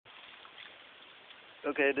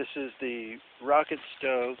Okay, this is the rocket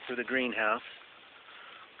stove for the greenhouse.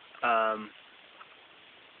 I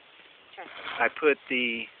put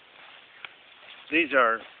these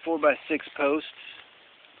are 4x6 posts,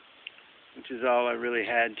 which is all I really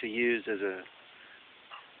had to use as a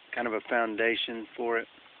kind of a foundation for it.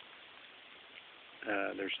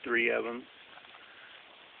 There's 3 of them.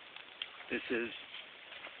 This is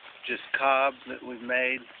just cob that we've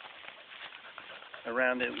made.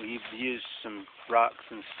 Around it we've used some rocks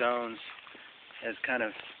and stones as kind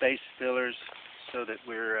of space fillers so that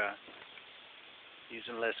we're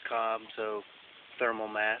using less cob, so thermal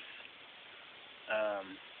mass.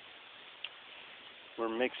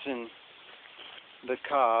 We're mixing the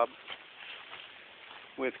cob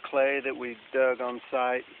with clay that we dug on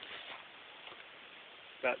site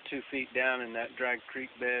about 2 feet down in that dry creek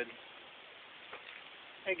bed.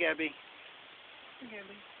 Hey Gabby. Hey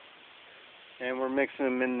Gabby. And we're mixing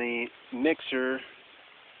them in the mixer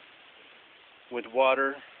with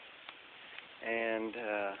water and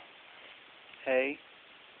hay.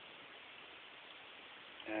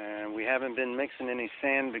 And we haven't been mixing any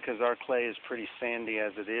sand because our clay is pretty sandy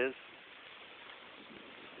as it is.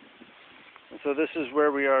 And so this is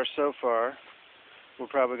where we are so far. We're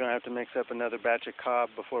probably going to have to mix up another batch of cob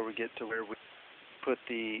before we get to where we put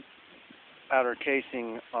the outer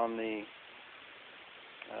casing on the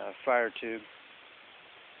fire tube.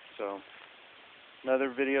 So, another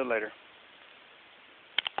video later.